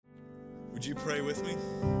Would you pray with me?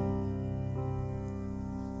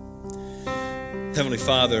 Heavenly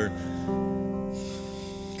Father,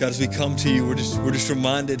 God, as we come to you, we're just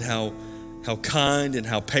reminded how kind and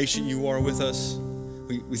how patient you are with us.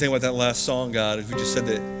 We think about that last song, God, as we just said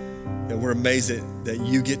that we're amazed that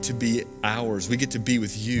you get to be ours. We get to be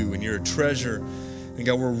with you, and you're a treasure. And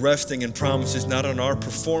God, we're resting in promises, not on our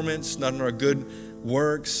performance, not on our good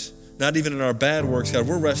works, not even in our bad works, God.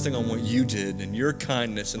 We're resting on what you did and your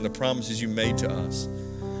kindness and the promises you made to us.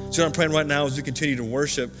 So I'm praying right now as we continue to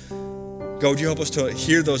worship, God, would you help us to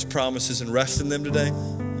hear those promises and rest in them today?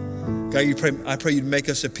 God, I pray you'd make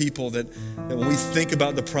us a people that when we think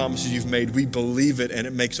about the promises you've made, we believe it and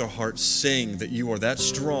it makes our hearts sing that you are that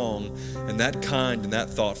strong and that kind and that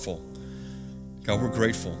thoughtful. God, we're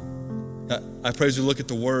grateful. God, I pray as we look at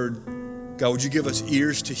the word, God, would you give us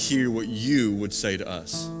ears to hear what you would say to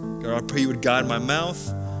us? God, I pray you would guide my mouth.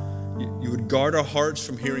 You would guard our hearts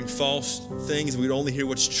from hearing false things. We'd only hear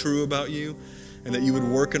what's true about you, and that you would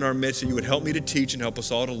work in our midst, and you would help me to teach and help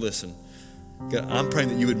us all to listen. God, I'm praying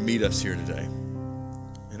that you would meet us here today.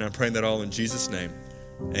 And I'm praying that all in Jesus' name.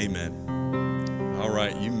 Amen. All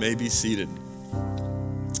right, you may be seated.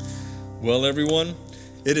 Well, everyone,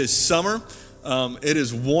 it is summer. It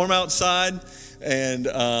is warm outside. And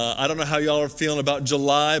I don't know how y'all are feeling about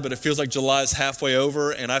July, but it feels like July is halfway over,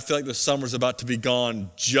 and I feel like the summer's about to be gone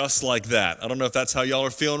just like that. I don't know if that's how y'all are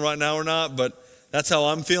feeling right now or not, but that's how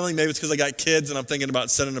I'm feeling. Maybe it's because I got kids and I'm thinking about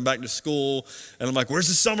sending them back to school, and I'm like, where's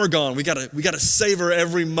the summer gone? We gotta savor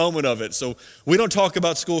every moment of it. So we don't talk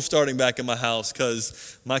about school starting back in my house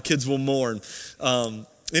because my kids will mourn.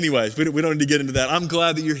 Anyways, we don't need to get into that. I'm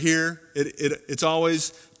glad that you're here. It's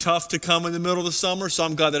always tough to come in the middle of the summer, so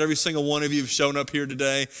I'm glad that every single one of you have shown up here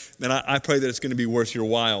today, and I pray that it's going to be worth your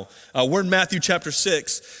while. We're in Matthew chapter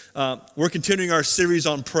 6. We're continuing our series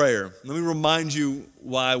on prayer. Let me remind you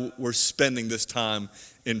why we're spending this time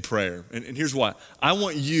in prayer, and here's why. I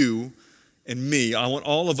want you and me, I want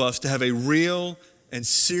all of us to have a real and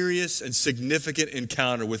serious and significant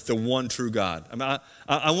encounter with the one true God.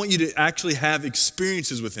 I want you to actually have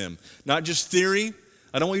experiences with him, not just theory.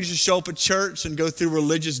 I don't want you to just show up at church and go through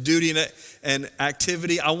religious duty and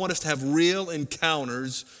activity. I want us to have real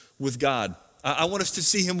encounters with God. I want us to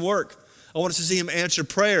see him work. I want us to see him answer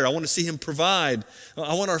prayer. I want to see him provide.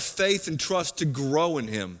 I want our faith and trust to grow in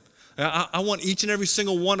him. I want each and every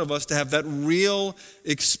single one of us to have that real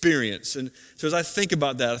experience. And so as I think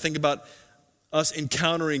about that, I think about us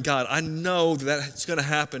encountering God. I know that's going to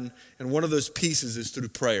happen, and one of those pieces is through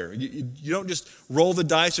prayer. You don't just roll the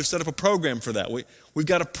dice or set up a program for that. We've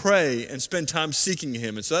got to pray and spend time seeking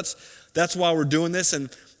him, and so that's why we're doing this, and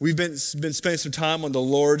we've been spending some time on the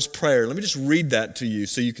Lord's Prayer. Let me just read that to you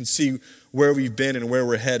so you can see where we've been and where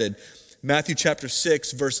we're headed. Matthew chapter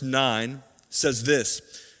 6, verse 9 says this.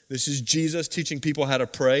 This is Jesus teaching people how to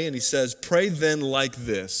pray, and he says, "Pray then like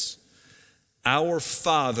this, Our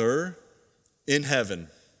Father in heaven,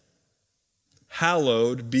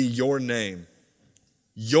 hallowed be your name.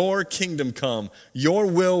 Your kingdom come, your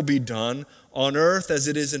will be done on earth as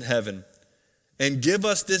it is in heaven. And give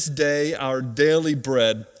us this day our daily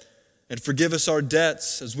bread, and forgive us our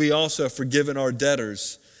debts as we also have forgiven our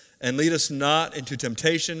debtors. And lead us not into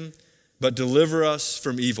temptation, but deliver us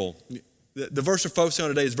from evil." The verse we're focusing on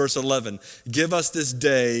today is verse 11. Give us this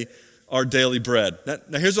day our daily bread.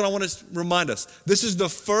 Now here's what I want to remind us. This is the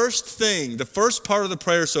first thing, the first part of the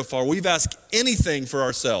prayer so far. We've asked anything for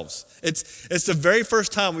ourselves. It's the very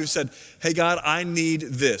first time we've said, hey God, I need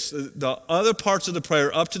this. The other parts of the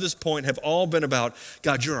prayer up to this point have all been about,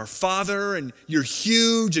 God, you're our Father and you're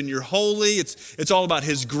huge and you're holy. It's all about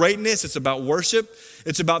his greatness. It's about worship.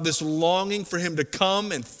 It's about this longing for him to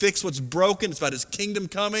come and fix what's broken. It's about his kingdom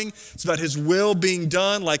coming. It's about his will being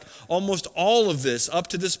done. Like almost all of this up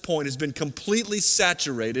to this point has been completely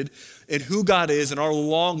saturated in who God is and our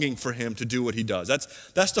longing for him to do what he does.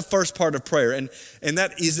 That's the first part of prayer. And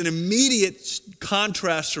that is an immediate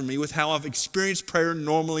contrast for me with how I've experienced prayer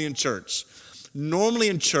normally in church. Normally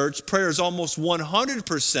in church, prayer is almost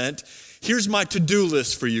 100%. Here's my to-do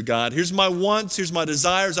list for you, God. Here's my wants. Here's my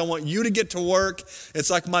desires. I want you to get to work. It's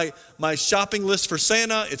like my shopping list for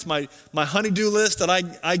Santa. It's my honey-do list that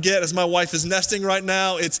I get as my wife is nesting right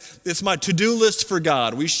now. It's my to-do list for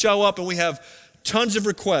God. We show up and we have tons of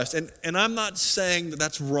requests. And I'm not saying that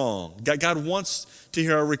that's wrong. God wants to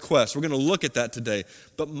hear our requests. We're going to look at that today.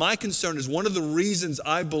 But my concern is one of the reasons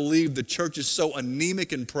I believe the church is so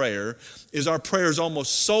anemic in prayer is our prayers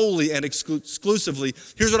almost solely and exclusively,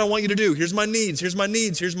 here's what I want you to do. Here's my needs. Here's my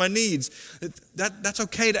needs. Here's my needs. That's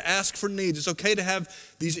okay to ask for needs. It's okay to have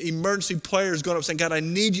these emergency prayers going up saying, God, I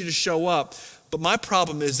need you to show up. But my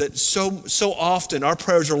problem is that so often our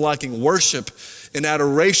prayers are lacking worship and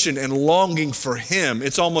adoration and longing for him.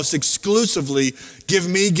 It's almost exclusively, give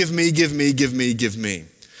me, give me, give me, give me, give me.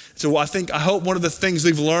 So I hope one of the things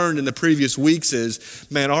we've learned in the previous weeks is,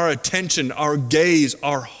 man, our attention, our gaze,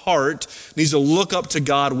 our heart needs to look up to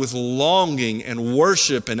God with longing and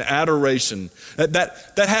worship and adoration.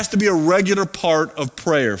 That has to be a regular part of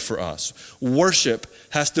prayer for us. Worship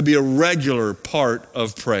has to be a regular part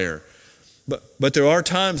of prayer. But there are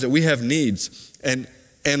times that we have needs and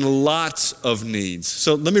lots of needs.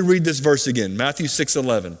 So let me read this verse again, Matthew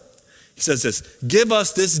 6:11. He says this, give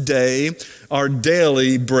us this day our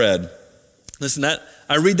daily bread. Listen,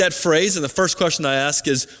 I read that phrase and the first question I ask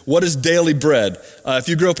is, what is daily bread? If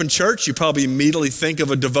you grew up in church, you probably immediately think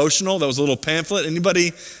of a devotional. That was a little pamphlet.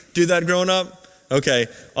 Anybody do that growing up? Okay,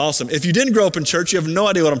 awesome. If you didn't grow up in church, you have no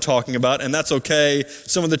idea what I'm talking about, and that's okay.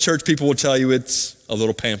 Some of the church people will tell you it's a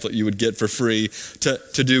little pamphlet you would get for free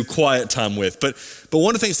to do quiet time with. But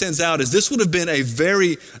one of the things that stands out is this would have been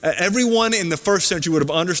everyone in the first century would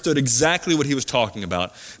have understood exactly what he was talking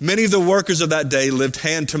about. Many of the workers of that day lived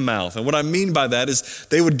hand to mouth. And what I mean by that is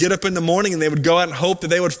they would get up in the morning and they would go out and hope that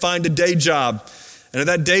they would find a day job. And at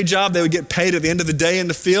that day job, they would get paid at the end of the day in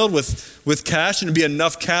the field with cash, and it'd be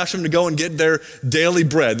enough cash for them to go and get their daily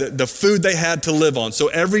bread, the food they had to live on. So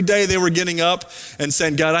every day they were getting up and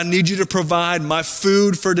saying, God, I need you to provide my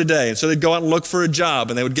food for today. And so they'd go out and look for a job,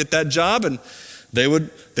 and they would get that job, and they would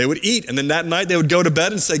eat. And then that night they would go to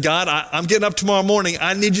bed and say, God, I'm getting up tomorrow morning.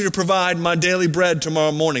 I need you to provide my daily bread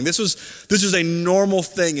tomorrow morning. This was a normal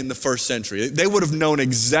thing in the first century. They would have known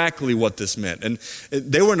exactly what this meant. And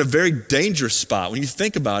they were in a very dangerous spot. When you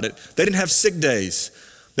think about it, they didn't have sick days.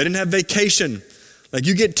 They didn't have vacation. Like,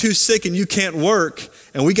 you get too sick and you can't work,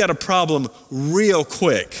 and we got a problem real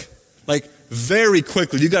quick. Like, very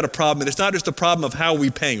quickly, you got a problem. And it's not just a problem of how we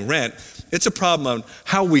paying rent. It's a problem on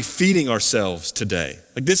how we feeding ourselves today.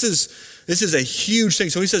 Like, this is a huge thing.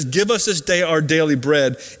 So he says, give us this day our daily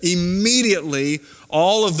bread. Immediately,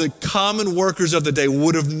 all of the common workers of the day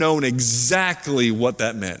would have known exactly what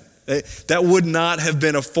that meant. That would not have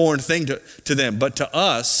been a foreign thing to them. But to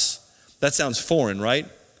us, that sounds foreign, right?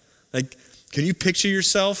 Like, can you picture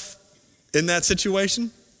yourself in that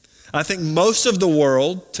situation? I think most of the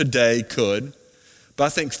world today could, but I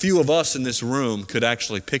think few of us in this room could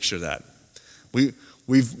actually picture that.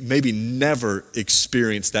 We've maybe never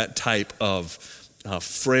experienced that type of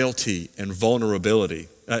frailty and vulnerability.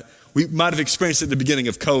 We might have experienced it at the beginning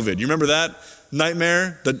of COVID. You remember that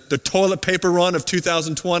nightmare? The toilet paper run of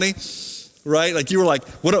 2020, right? Like, you were like,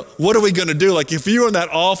 what are we going to do? Like, if you were in that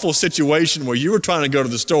awful situation where you were trying to go to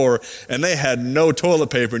the store and they had no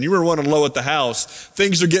toilet paper and you were running low at the house,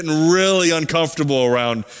 things are getting really uncomfortable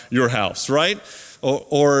around your house, right?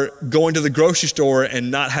 Or going to the grocery store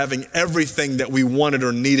and not having everything that we wanted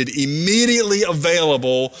or needed immediately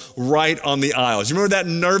available right on the aisles. You remember that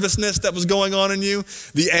nervousness that was going on in you?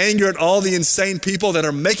 The anger at all the insane people that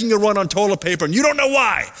are making a run on toilet paper and you don't know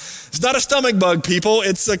why. It's not a stomach bug, people.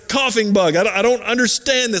 It's a coughing bug. I don't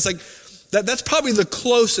understand this. Like, that's probably the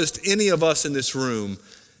closest any of us in this room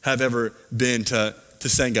have ever been to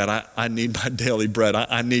saying, God, I need my daily bread.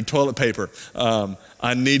 I need toilet paper.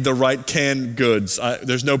 I need the right canned goods.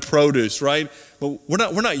 There's no produce, right? But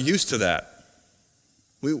we're not used to that.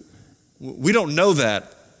 We don't know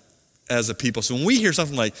that as a people. So when we hear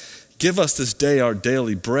something like, give us this day our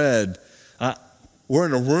daily bread, we're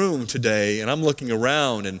in a room today and I'm looking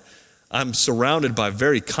around and I'm surrounded by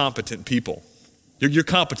very competent people. You're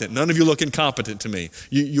competent. None of you look incompetent to me.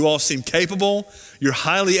 You all seem capable. You're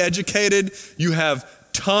highly educated. You have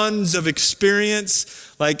tons of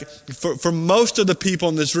experience. Like, for most of the people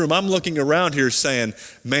in this room, I'm looking around here saying,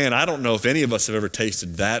 man, I don't know if any of us have ever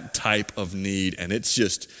tasted that type of need, and it's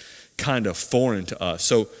just kind of foreign to us.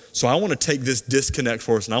 So I want to take this disconnect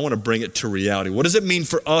for us and I want to bring it to reality. What does it mean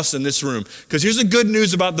for us in this room? Because here's the good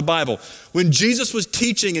news about the Bible. When Jesus was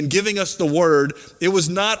teaching and giving us the word, it was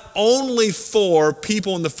not only for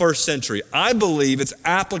people in the first century. I believe it's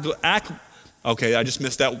applicable. Okay, I just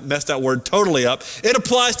messed that word totally up. It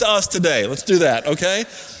applies to us today. Let's do that, okay?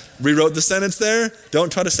 Rewrote the sentence there.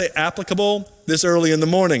 Don't try to say applicable this early in the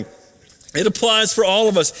morning. It applies for all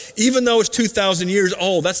of us, even though it's 2,000 years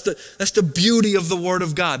old. That's the beauty of the Word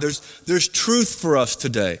of God. There's truth for us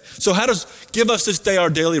today. So how does give us this day our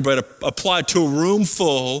daily bread apply to a room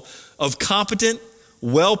full of competent,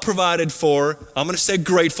 well provided for, I'm going to say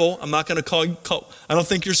grateful. I'm not going to I don't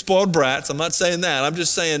think you're spoiled brats. I'm not saying that. I'm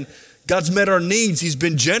just saying God's met our needs. He's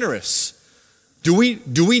been generous. Do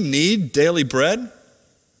we need daily bread?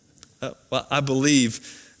 Well, I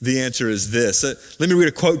believe the answer is this. Let me read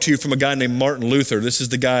a quote to you from a guy named Martin Luther. This is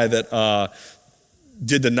the guy that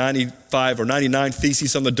did the 95 or 99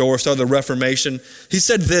 Theses on the Door, started the Reformation, he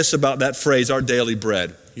said this about that phrase, our daily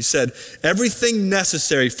bread. He said, everything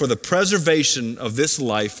necessary for the preservation of this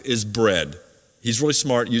life is bread. He's really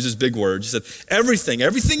smart, uses big words. He said, everything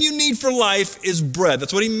you need for life is bread.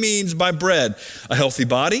 That's what he means by bread. A healthy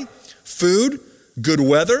body, food, good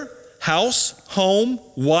weather, house, home,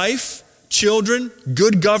 wife, children,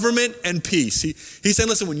 good government, and peace. He's saying,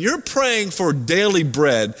 listen, when you're praying for daily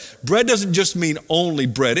bread, bread doesn't just mean only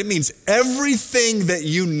bread. It means everything that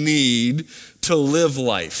you need to live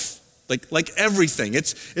life. Like everything.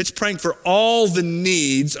 It's praying for all the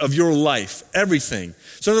needs of your life, everything.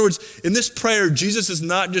 So in other words, in this prayer, Jesus is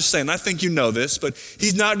not just saying, I think you know this, but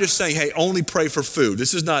he's not just saying, hey, only pray for food.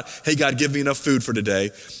 This is not, hey, God, give me enough food for today.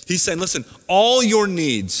 He's saying, listen, all your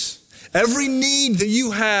needs, every need that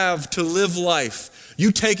you have to live life,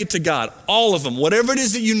 you take it to God, all of them, whatever it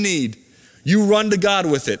is that you need, you run to God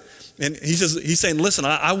with it. And he's saying, listen,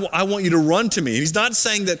 I want you to run to me. And he's not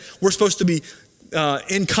saying that we're supposed to be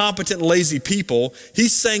incompetent, lazy people.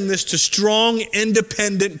 He's saying this to strong,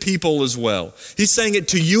 independent people as well. He's saying it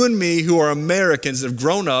to you and me who are Americans that have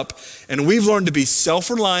grown up and we've learned to be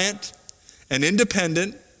self-reliant and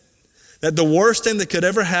independent, that the worst thing that could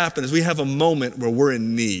ever happen is we have a moment where we're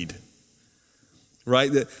in need.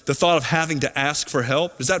 Right? The thought of having to ask for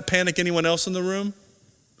help, does that panic anyone else in the room?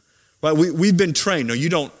 Right? We've been trained. No, you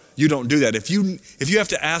don't do that. If you have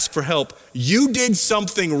to ask for help, you did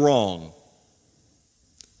something wrong.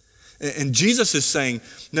 And Jesus is saying,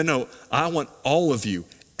 no, I want all of you,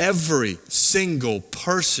 every single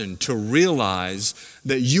person to realize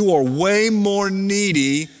that you are way more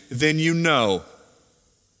needy than you know.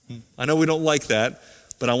 I know we don't like that,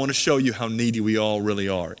 but I want to show you how needy we all really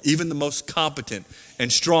are. Even the most competent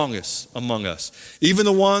and strongest among us. Even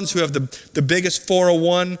the ones who have the biggest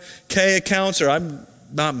 401k accounts, or I'm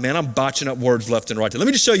botching up words left and right. Let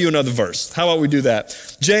me just show you another verse. How about we do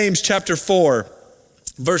that? James chapter 4.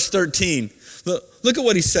 Verse 13, look at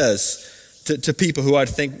what he says to people who I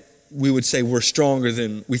think we would say we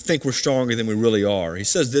think we're stronger than we really are. He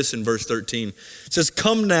says this in verse 13. It says,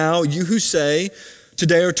 come now, you who say,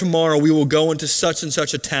 today or tomorrow we will go into such and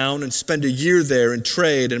such a town and spend a year there and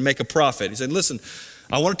trade and make a profit. He said, listen,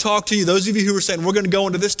 I want to talk to you, those of you who are saying, we're going to go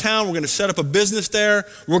into this town, we're going to set up a business there,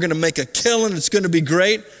 we're going to make a killing, it's going to be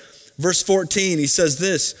great. Verse 14, he says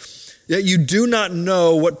this, yet you do not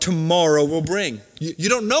know what tomorrow will bring. You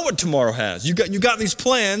don't know what tomorrow has. You got these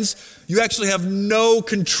plans. You actually have no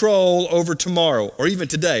control over tomorrow or even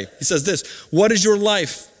today. He says this, what is your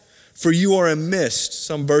life? For you are a mist.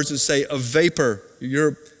 Some versions say a vapor.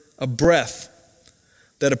 You're a breath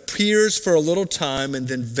that appears for a little time and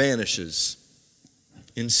then vanishes.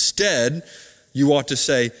 Instead, you ought to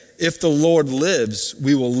say, if the Lord lives,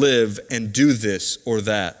 we will live and do this or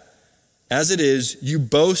that. As it is, you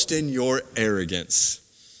boast in your arrogance.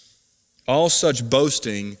 All such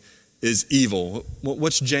boasting is evil.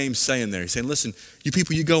 What's James saying there? He's saying, listen, you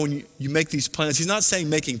people, you go and you make these plans. He's not saying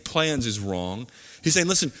making plans is wrong. He's saying,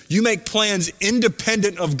 listen, you make plans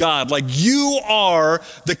independent of God. Like you are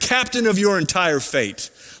the captain of your entire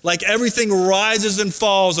fate. Like everything rises and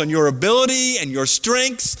falls on your ability and your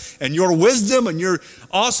strengths and your wisdom and your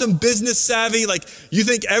awesome business savvy. Like you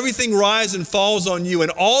think everything rises and falls on you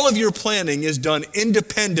and all of your planning is done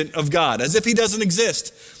independent of God, as if he doesn't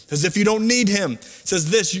exist, as if you don't need him. It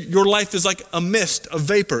says this, your life is like a mist, a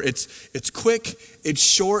vapor. It's quick, it's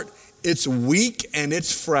short, it's weak, and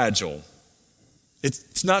it's fragile.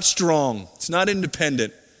 It's not strong, it's not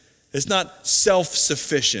independent, it's not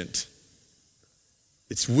self-sufficient.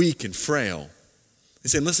 It's weak and frail.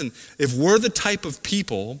 He's saying, listen, if we're the type of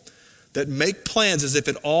people that make plans as if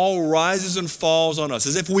it all rises and falls on us,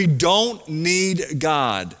 as if we don't need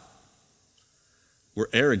God, we're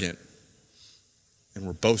arrogant and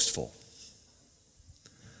we're boastful.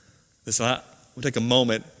 Listen, I want to take a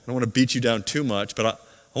moment. I don't want to beat you down too much, but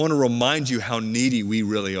I want to remind you how needy we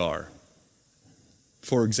really are.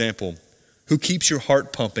 For example, who keeps your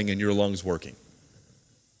heart pumping and your lungs working?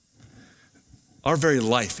 Our very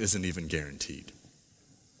life isn't even guaranteed.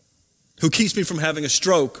 Who keeps me from having a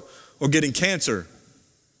stroke or getting cancer?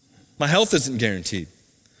 My health isn't guaranteed.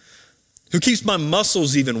 Who keeps my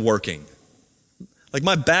muscles even working? Like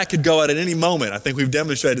my back could go out at any moment. I think we've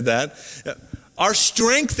demonstrated that. Our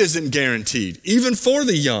strength isn't guaranteed, even for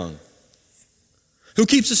the young. Who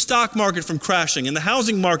keeps the stock market from crashing and the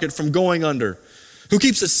housing market from going under? Who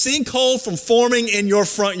keeps a sinkhole from forming in your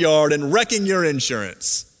front yard and wrecking your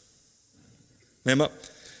insurance? Man,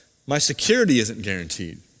 my security isn't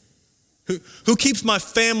guaranteed. Who keeps my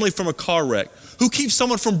family from a car wreck? Who keeps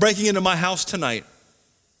someone from breaking into my house tonight?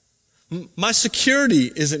 My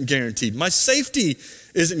security isn't guaranteed. My safety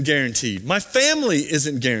isn't guaranteed. My family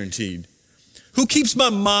isn't guaranteed. Who keeps my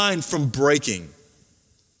mind from breaking?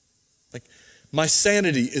 Like, my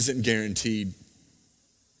sanity isn't guaranteed.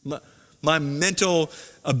 My mental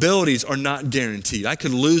abilities are not guaranteed. I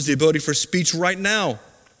could lose the ability for speech right now.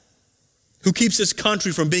 Who keeps this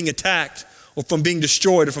country from being attacked or from being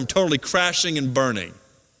destroyed or from totally crashing and burning?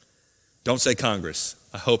 Don't say Congress.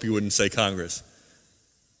 I hope you wouldn't say Congress.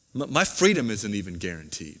 My freedom isn't even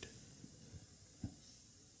guaranteed.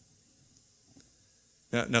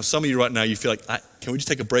 Now, some of you right now, you feel like, can we just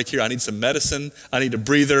take a break here? I need some medicine. I need a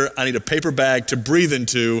breather. I need a paper bag to breathe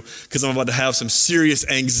into because I'm about to have some serious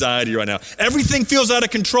anxiety right now. Everything feels out of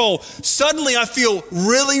control. Suddenly, I feel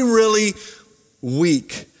really, really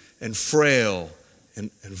weak and frail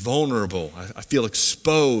and vulnerable. I feel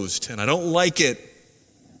exposed, and I don't like it.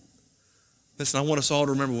 Listen, I want us all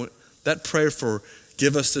to remember that prayer for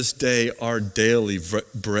give us this day our daily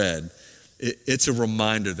bread. It's a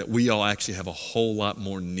reminder that we all actually have a whole lot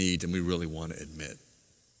more need than we really want to admit.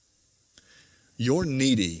 You're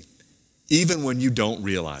needy even when you don't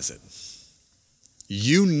realize it.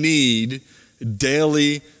 You need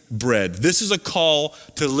daily bread. This is a call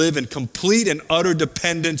to live in complete and utter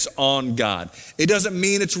dependence on God. It doesn't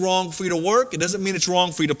mean it's wrong for you to work. It doesn't mean it's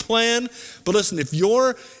wrong for you to plan. But listen, if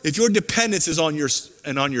your dependence is on your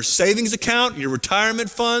savings account, your retirement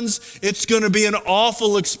funds, it's going to be an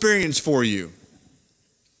awful experience for you.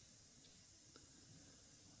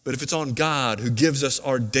 But if it's on God who gives us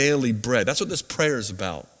our daily bread, that's what this prayer is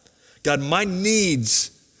about. God, my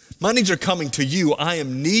needs are coming to you. I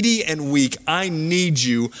am needy and weak. I need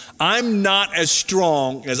you. I'm not as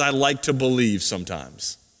strong as I like to believe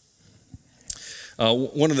sometimes.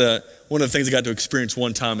 One of the things I got to experience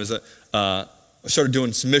one time is that I started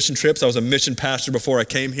doing some mission trips. I was a mission pastor before I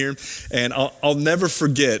came here, and I'll never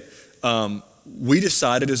forget. We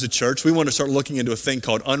decided as a church we want to start looking into a thing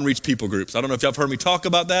called unreached people groups. I don't know if y'all have heard me talk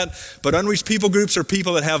about that, but unreached people groups are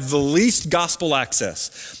people that have the least gospel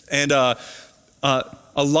access, and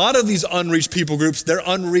a lot of these unreached people groups, they're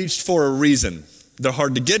unreached for a reason. They're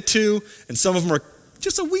hard to get to, and some of them are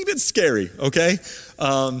just a wee bit scary, okay?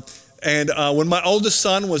 When my oldest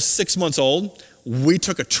son was 6 months old, we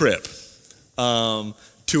took a trip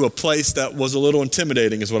to a place that was a little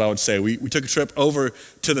intimidating, is what I would say. We took a trip over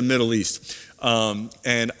to the Middle East.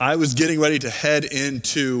 And I was getting ready to head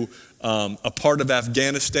into a part of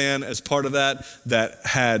Afghanistan as part of that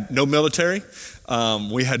had no military.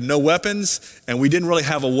 We had no weapons, and we didn't really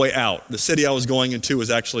have a way out. The city I was going into was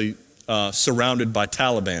actually surrounded by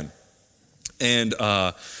Taliban. And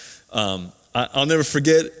I'll never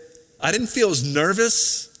forget, I didn't feel as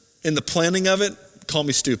nervous in the planning of it. Call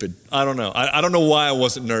me stupid. I don't know. I don't know why I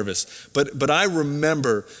wasn't nervous. But I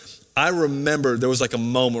remember there was like a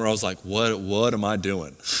moment where I was like, what am I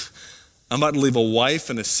doing? I'm about to leave a wife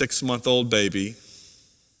and a 6-month-old baby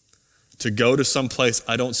to go to some place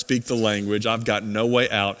I don't speak the language. I've got no way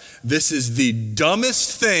out. This is the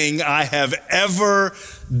dumbest thing I have ever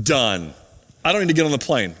done. I don't need to get on the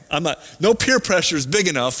plane. No peer pressure is big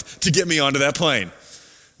enough to get me onto that plane.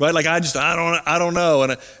 Right? Like I don't know.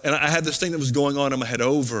 And I had this thing that was going on in my head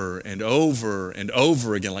over and over and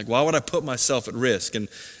over again. Like, why would I put myself at risk? And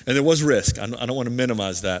there was risk. I don't want to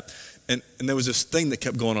minimize that. And there was this thing that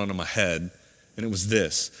kept going on in my head, and it was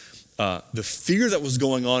this. The fear that was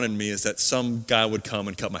going on in me is that some guy would come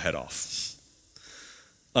and cut my head off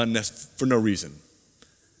for no reason.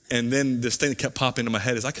 And then this thing that kept popping into my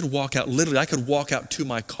head is I could walk out to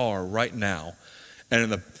my car right now,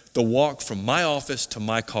 and in the walk from my office to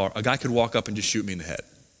my car, a guy could walk up and just shoot me in the head.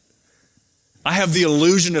 I have the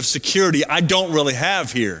illusion of security I don't really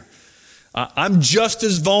have here. I'm just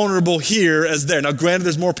as vulnerable here as there. Now, granted,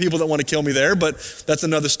 there's more people that want to kill me there, but that's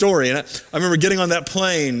another story. And I remember getting on that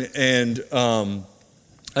plane, and I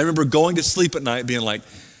remember going to sleep at night being like,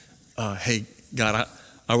 hey, God,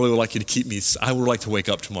 I really would like you to keep me. I would like to wake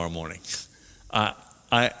up tomorrow morning.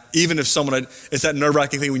 Even if someone, it's that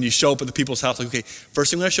nerve-wracking thing when you show up at the people's house, like, okay,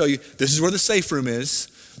 first thing I'm going to show you, this is where the safe room is.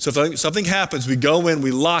 So if something happens, we go in,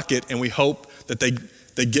 we lock it, and we hope that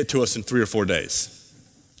they get to us in 3 or 4 days.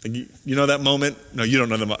 Like, you know that moment? No, you don't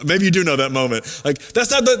know that moment. Maybe you do know that moment. Like, that's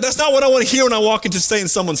not what I want to hear when I walk in to stay in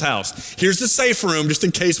someone's house. Here's the safe room just in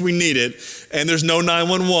case we need it, and there's no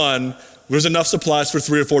 911. There's enough supplies for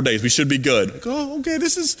 3 or 4 days. We should be good. Like, oh, okay,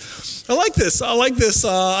 I like this.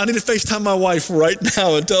 I need to FaceTime my wife right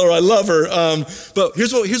now and tell her I love her. But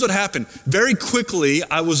here's what happened. Very quickly,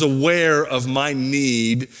 I was aware of my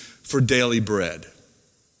need for daily bread.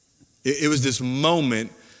 It was this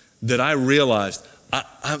moment that I realized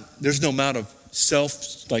there's no amount of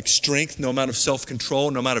strength, no amount of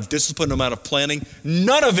self-control, no amount of discipline, no amount of planning,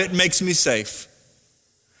 none of it makes me safe.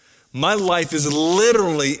 My life is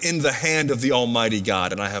literally in the hand of the Almighty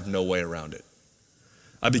God, and I have no way around it.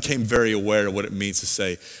 I became very aware of what it means to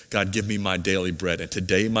say, God, give me my daily bread. And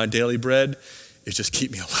today my daily bread is just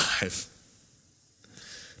keep me alive.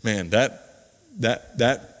 Man, that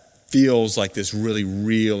feels like this really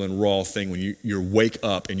real and raw thing when you wake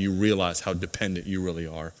up and you realize how dependent you really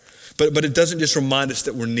are. But it doesn't just remind us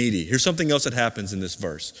that we're needy. Here's something else that happens in this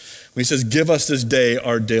verse. When he says, give us this day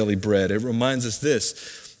our daily bread, it reminds us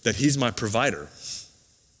this, that he's my provider.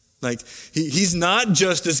 Like he's not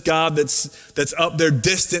just this God that's up there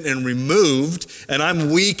distant and removed, and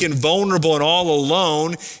I'm weak and vulnerable and all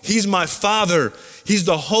alone. He's my Father. He's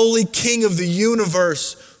the holy King of the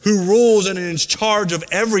universe who rules and is in charge of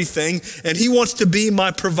everything, and he wants to be my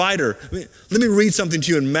provider. Let me read something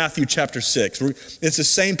to you in Matthew chapter 6. It's the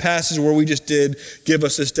same passage where we just did, give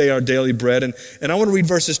us this day our daily bread, and I want to read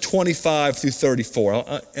verses 25 through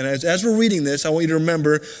 34. And as we're reading this, I want you to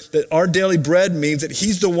remember that our daily bread means that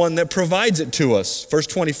he's the one that provides it to us. Verse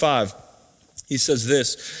 25, he says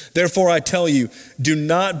this, therefore I tell you, do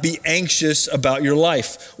not be anxious about your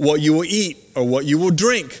life, what you will eat or what you will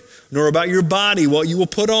drink, nor about your body, what you will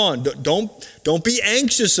put on. Don't be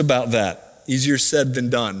anxious about that. Easier said than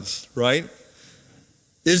done, right?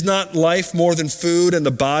 Is not life more than food and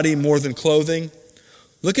the body more than clothing?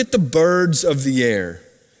 Look at the birds of the air.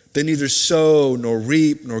 They neither sow nor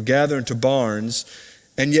reap nor gather into barns,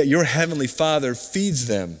 and yet your heavenly Father feeds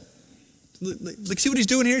them. Look, see what he's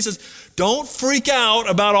doing here? He says, don't freak out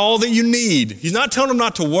about all that you need. He's not telling them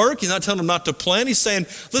not to work. He's not telling them not to plan. He's saying,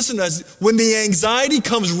 listen, when the anxiety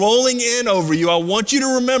comes rolling in over you, I want you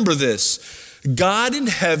to remember this. God in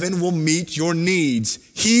heaven will meet your needs.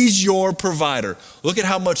 He's your provider. Look at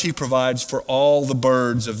how much he provides for all the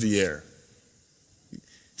birds of the air. He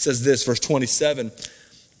says this, verse 27,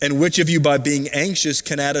 and which of you by being anxious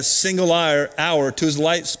can add a single hour to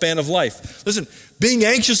his span of life? Listen, being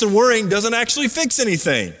anxious and worrying doesn't actually fix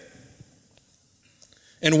anything.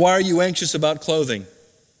 And why are you anxious about clothing?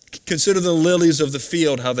 Consider the lilies of the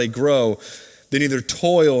field, how they grow. They neither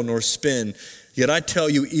toil nor spin. Yet I tell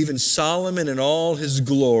you, even Solomon in all his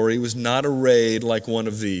glory was not arrayed like one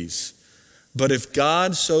of these. But if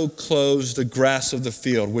God so clothes the grass of the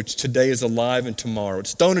field, which today is alive and tomorrow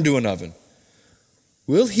it's thrown into an oven,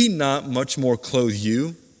 will he not much more clothe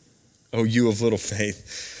you, O you of little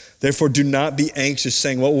faith? Therefore do not be anxious,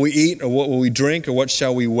 saying, what will we eat, or what will we drink, or what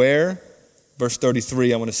shall we wear? Verse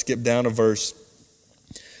 33, I want to skip down a verse.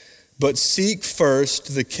 But seek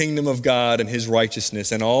first the kingdom of God and his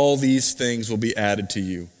righteousness, and all these things will be added to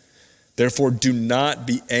you. Therefore, do not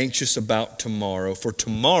be anxious about tomorrow, for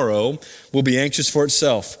tomorrow will be anxious for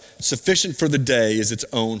itself. Sufficient for the day is its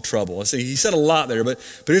own trouble. I see, he said a lot there, but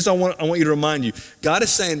here's what I want you to remind you. God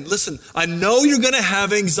is saying, listen, I know you're going to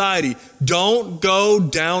have anxiety. Don't go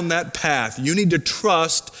down that path. You need to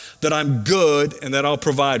trust that I'm good and that I'll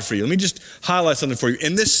provide for you. Let me just highlight something for you.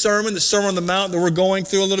 In this sermon, the Sermon on the Mount that we're going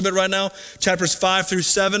through a little bit right now, chapters 5 through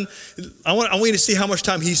 7, I want you to see how much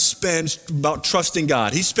time he spends about trusting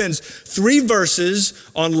God. He spends 3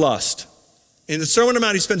 verses on lust. In the Sermon on the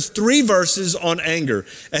Mount, he spends 3 verses on anger,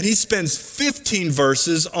 and he spends 15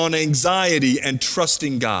 verses on anxiety and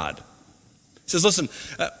trusting God. He says, listen,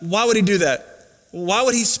 why would he do that? Why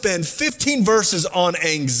would he spend 15 verses on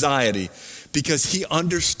anxiety? Because he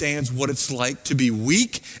understands what it's like to be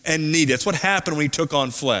weak and needy. That's what happened when he took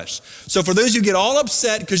on flesh. So for those who get all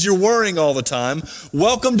upset because you're worrying all the time,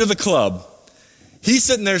 welcome to the club. He's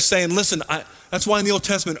sitting there saying, listen, that's why in the Old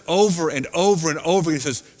Testament over and over and over he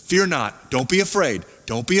says, fear not, don't be afraid,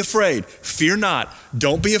 don't be afraid, fear not,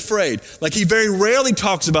 don't be afraid. Like he very rarely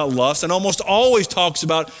talks about lust and almost always talks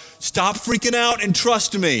about stop freaking out and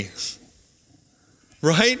trust me,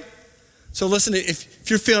 right? So listen, if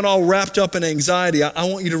you're feeling all wrapped up in anxiety, I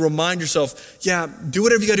want you to remind yourself, yeah, do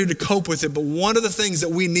whatever you got to do to cope with it. But one of the things that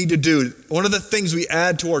we need to do, one of the things we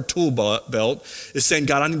add to our tool belt is saying,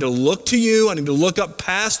 God, I need to look to you. I need to look up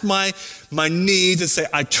past my needs and say,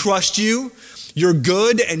 I trust you. You're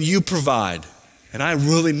good and you provide. And I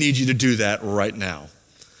really need you to do that right now.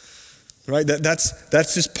 Right? That's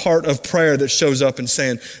this part of prayer that shows up and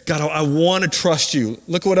saying, God, I want to trust you.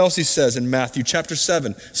 Look what else he says in Matthew chapter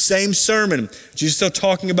 7. Same sermon. Jesus still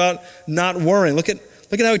talking about not worrying. Look at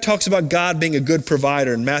how he talks about God being a good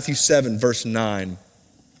provider in Matthew 7, verse 9.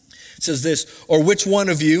 It says this, or which one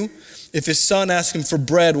of you, if his son asks him for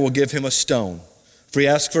bread, will give him a stone? If he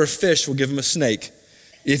asks for a fish, will give him a snake?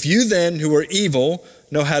 If you then, who are evil,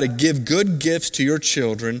 know how to give good gifts to your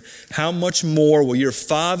children, how much more will your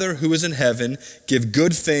Father who is in heaven give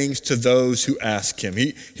good things to those who ask him?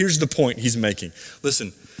 Here's the point he's making.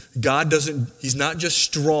 Listen, he's not just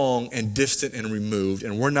strong and distant and removed,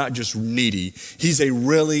 and we're not just needy. He's a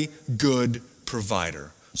really good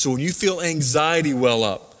provider. So when you feel anxiety well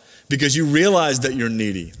up because you realize that you're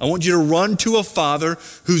needy, I want you to run to a Father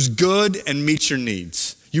who's good and meets your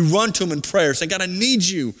needs. You run to him in prayer, saying, God, I need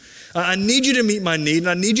you. I need you to meet my need, and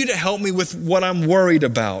I need you to help me with what I'm worried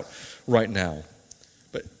about right now.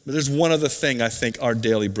 But there's one other thing I think our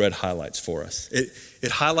daily bread highlights for us.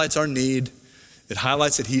 It highlights our need. It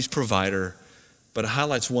highlights that he's provider, but it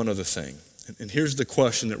highlights one other thing. And here's the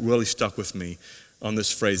question that really stuck with me on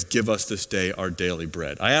this phrase, give us this day our daily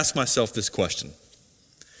bread. I asked myself this question.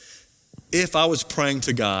 If I was praying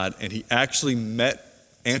to God and he actually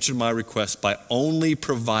answered my request by only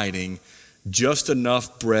providing just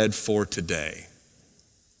enough bread for today,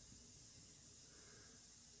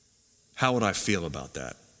 how would I feel about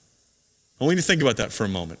that? I want you to think about that for a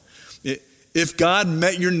moment. If God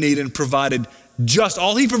met your need and provided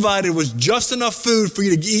all he provided was just enough food for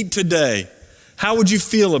you to eat today, how would you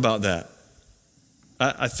feel about that?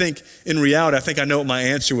 I think in reality, I know what my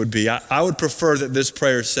answer would be. I would prefer that this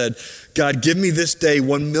prayer said, God, give me this day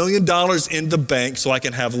 $1 million in the bank so I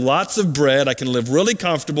can have lots of bread, I can live really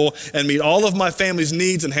comfortable and meet all of my family's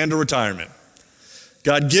needs and handle retirement.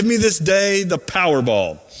 God, give me this day the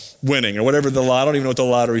Powerball winning or whatever I don't even know what the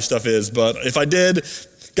lottery stuff is, but if I did,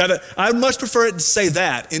 God, I'd much prefer it to say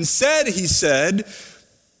that. Instead, he said,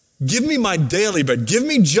 give me my daily bread. Give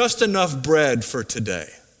me just enough bread for today.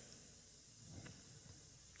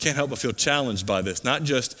 Can't help but feel challenged by this. Not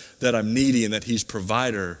just that I'm needy and that he's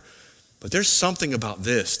provider, but there's something about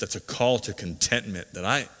this that's a call to contentment that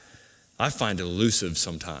I find elusive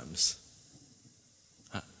sometimes.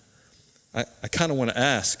 I kind of want to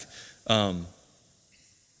ask,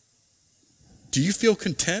 do you feel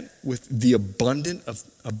content with the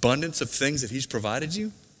abundance of things that he's provided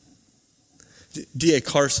you? D.A.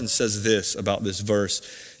 Carson says this about this verse.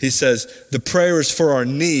 He says, the prayer is for our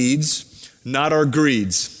needs, not our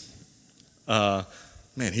greeds.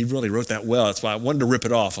 Man, he really wrote that well. That's why I wanted to rip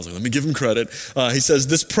it off. I was like, let me give him credit. He says,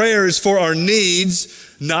 this prayer is for our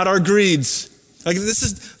needs, not our greeds. Like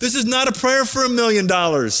this is not a prayer for $1 million.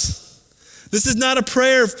 This is not a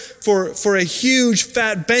prayer for a huge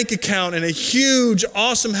fat bank account and a huge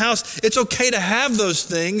awesome house. It's okay to have those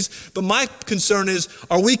things, but my concern is,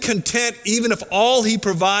 are we content even if all he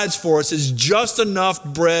provides for us is just enough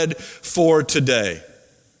bread for today?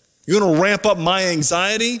 You're going to ramp up my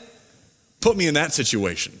anxiety? Put me in that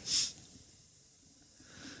situation.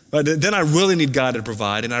 But then I really need God to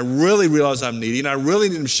provide, and I really realize I'm needy, and I really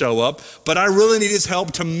need him to show up, but I really need his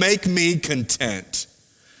help to make me content,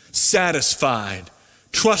 satisfied,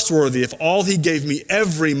 trustworthy if all he gave me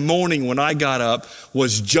every morning when I got up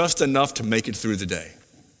was just enough to make it through the day.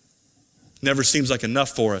 Never seems like enough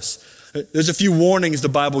for us. There's a few warnings the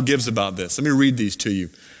Bible gives about this. Let me read these to you.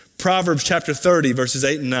 Proverbs chapter 30, verses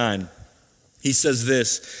 8 and 9. He says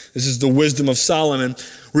this is the wisdom of Solomon.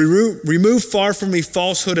 Remove far from me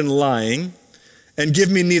falsehood and lying, and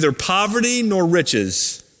give me neither poverty nor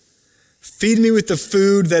riches. Feed me with the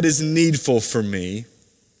food that is needful for me,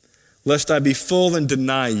 lest I be full and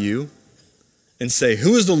deny you and say,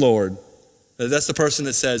 who is the Lord? That's the person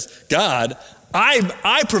that says, God,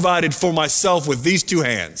 I provided for myself with these two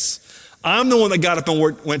hands. I'm the one that got up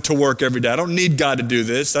and went to work every day. I don't need God to do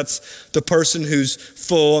this. That's the person who's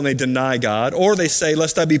full and they deny God. Or they say,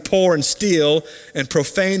 lest I be poor and steal and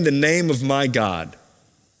profane the name of my God.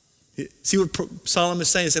 See what Solomon is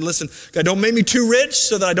saying? He said, listen, God, don't make me too rich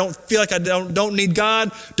so that I don't feel like I don't need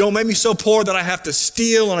God. Don't make me so poor that I have to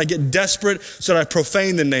steal and I get desperate so that I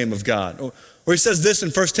profane the name of God. Or he says this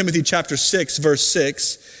in 1 Timothy chapter 6, verse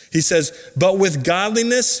 6. He says, but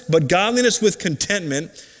godliness with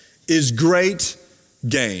contentment is great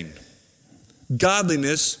gain.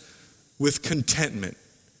 Godliness with contentment.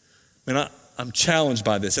 And I'm challenged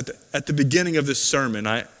by this. At the beginning of this sermon,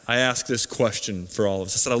 I asked this question for all of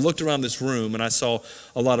us. I said, I looked around this room and I saw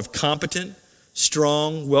a lot of competent,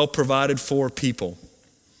 strong, well-provided for people.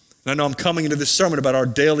 And I know I'm coming into this sermon about our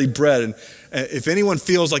daily bread. And if anyone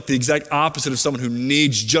feels like the exact opposite of someone who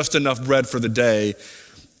needs just enough bread for the day,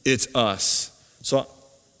 it's us. So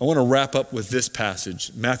I want to wrap up with this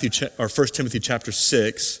passage, 1 Timothy chapter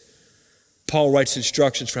 6. Paul writes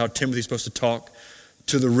instructions for how Timothy's supposed to talk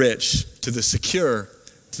to the rich, to the secure,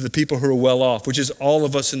 to the people who are well off, which is all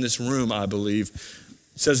of us in this room, I believe.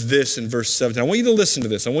 It says this in verse 17. I want you to listen to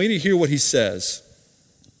this. I want you to hear what he says.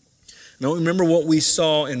 Now remember what we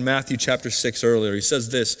saw in Matthew chapter 6 earlier. He says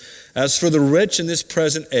this, as for the rich in this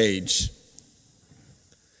present age,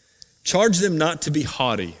 charge them not to be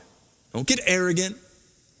haughty. Don't get arrogant,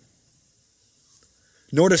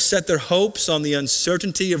 nor to set their hopes on the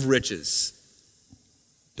uncertainty of riches.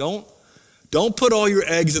 Don't put all your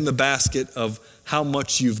eggs in the basket of how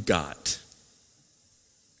much you've got,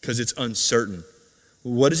 because it's uncertain.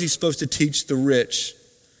 What is he supposed to teach the rich?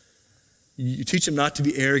 You teach them not to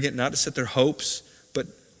be arrogant, not to set their hopes, but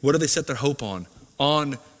what do they set their hope on?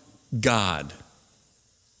 On God,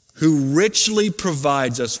 who richly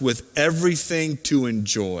provides us with everything to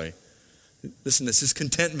enjoy. Listen, this is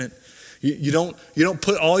contentment. You don't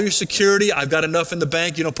put all your security, I've got enough in the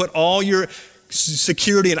bank. You don't put all your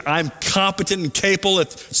security and I'm competent and capable.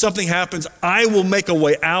 If something happens, I will make a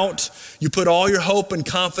way out. You put all your hope and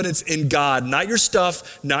confidence in God, not your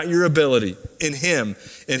stuff, not your ability, in him,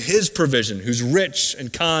 in his provision, who's rich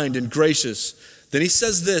and kind and gracious. Then he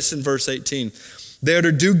says this in verse 18, they are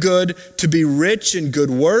to do good, to be rich in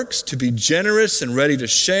good works, to be generous and ready to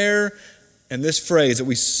share. And this phrase that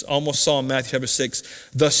we almost saw in Matthew chapter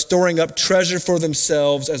 6, thus storing up treasure for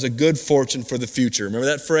themselves as a good fortune for the future. Remember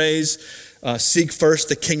that phrase? Seek first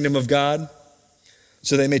the kingdom of God,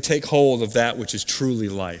 so they may take hold of that which is truly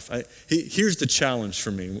life. Here's the challenge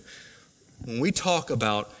for me. When we talk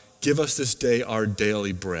about give us this day our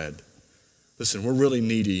daily bread, listen, we're really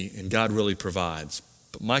needy and God really provides.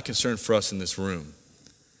 But my concern for us in this room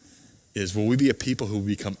is, will we be a people who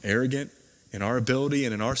become arrogant in our ability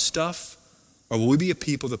and in our stuff? Or will we be a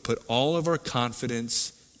people that put all of our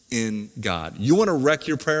confidence in God? You want to wreck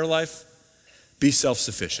your prayer life? Be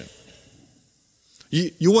self-sufficient.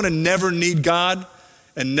 You want to never need God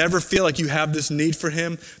and never feel like you have this need for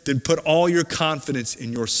him? Then put all your confidence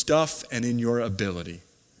in your stuff and in your ability.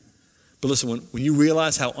 But listen, when you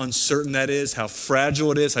realize how uncertain that is, how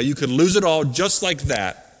fragile it is, how you could lose it all just like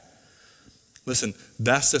that, listen,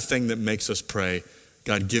 that's the thing that makes us pray,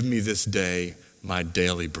 God, give me this day my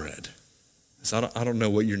daily bread. So I don't know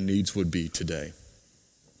what your needs would be today,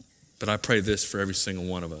 but I pray this for every single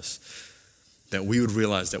one of us, that we would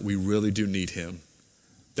realize that we really do need him,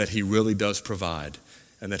 that he really does provide,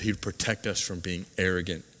 and that he'd protect us from being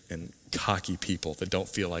arrogant and cocky people that don't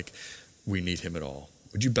feel like we need him at all.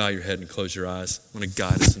 Would you bow your head and close your eyes? I'm going to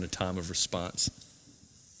guide us in a time of response.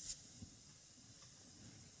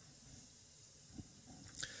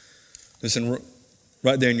 Listen,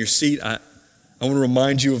 right there in your seat, I want to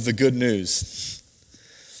remind you of the good news.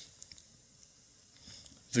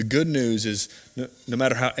 The good news is no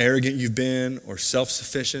matter how arrogant you've been or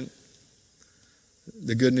self-sufficient,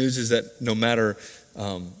 the good news is that no matter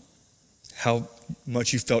how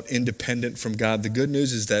much you felt independent from God, the good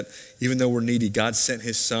news is that even though we're needy, God sent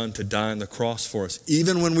his son to die on the cross for us,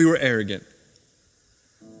 even when we were arrogant.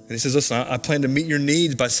 And he says, listen, I plan to meet your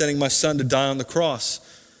needs by sending my son to die on the cross.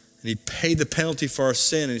 And he paid the penalty for our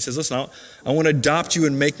sin. And he says, listen, I want to adopt you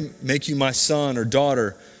and make you my son or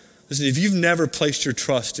daughter. Listen, if you've never placed your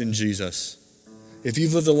trust in Jesus, if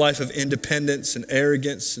you've lived a life of independence and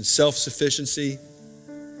arrogance and self-sufficiency,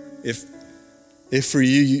 if for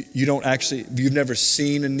you've never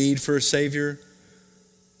seen a need for a Savior,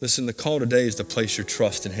 listen, the call today is to place your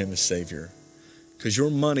trust in him as Savior, because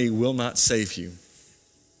your money will not save you.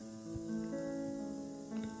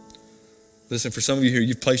 Listen, for some of you here,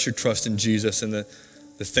 you've placed your trust in Jesus, and the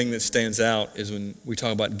thing that stands out is when we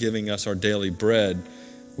talk about giving us our daily bread,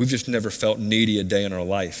 we've just never felt needy a day in our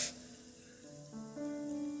life.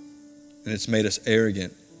 And it's made us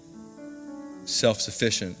arrogant,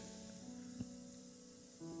 self-sufficient.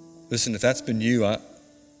 Listen, if that's been you, I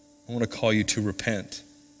want to call you to repent.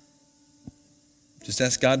 Just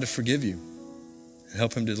ask God to forgive you and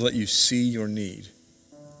help him to let you see your need.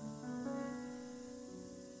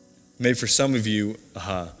 Maybe for some of you,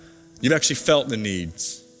 you've actually felt the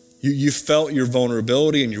needs. You felt your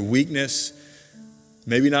vulnerability and your weakness.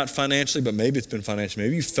 Maybe not financially, but maybe it's been financial.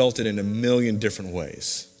 Maybe you felt it in a million different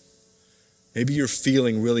ways. Maybe you're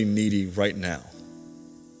feeling really needy right now.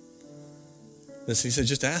 Listen, he said,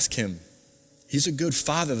 just ask him. He's a good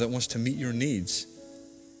father that wants to meet your needs.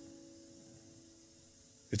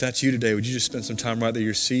 If that's you today, would you just spend some time right there at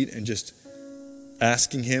your seat and just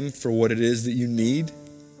asking him for what it is that you need?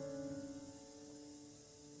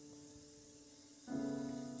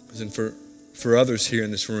 And for others here in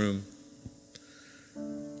this room,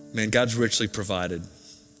 man, God's richly provided.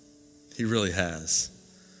 He really has.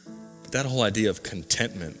 But that whole idea of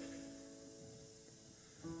contentment,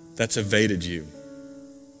 that's evaded you.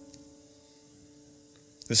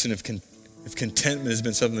 Listen, if contentment has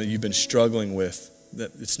been something that you've been struggling with,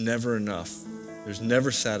 that it's never enough, there's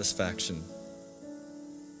never satisfaction,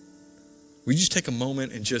 Will you just take a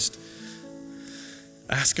moment and just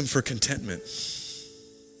ask him for contentment?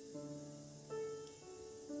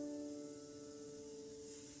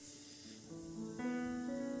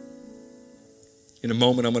 In a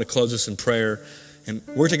moment, I'm going to close this in prayer, and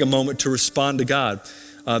we're going to take a moment to respond to God.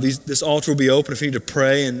 This altar will be open if you need to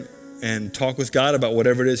pray and talk with God about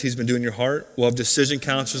whatever it is he's been doing in your heart. We'll have decision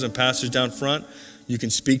counselors and pastors down front. You can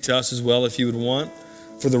speak to us as well if you would want.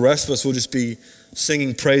 For the rest of us, we'll just be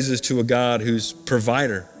singing praises to a God who's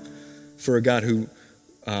provider, for a God who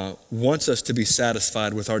wants us to be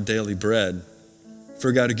satisfied with our daily bread, for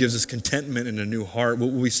a God who gives us contentment and a new heart.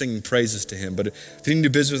 We'll be singing praises to him. But if you need to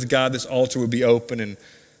do business with God, this altar will be open and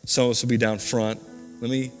some of us will be down front. Let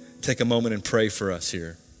me take a moment and pray for us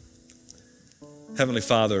here. Heavenly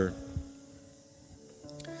Father,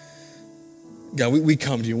 God, we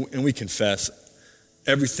come to you and we confess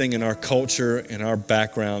everything in our culture and our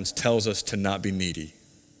backgrounds tells us to not be needy.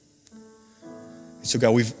 So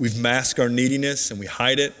God, we've masked our neediness and we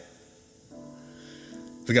hide it.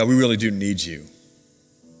 But God, we really do need you.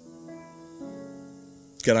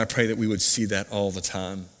 God, I pray that we would see that all the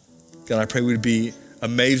time. God, I pray we would be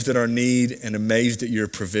amazed at our need and amazed at your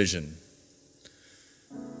provision.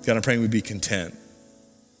 God, I'm praying we'd be content.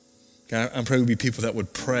 God, I'm praying we'd be people that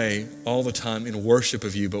would pray all the time in worship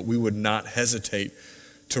of you, but we would not hesitate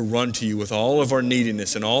to run to you with all of our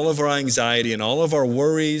neediness and all of our anxiety and all of our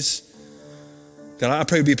worries. God, I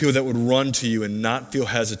pray we'd be people that would run to you and not feel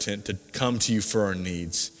hesitant to come to you for our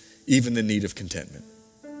needs, even the need of contentment.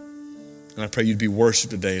 And I pray you'd be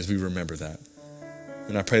worshiped today as we remember that.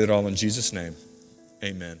 And I pray that all in Jesus' name,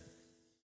 amen.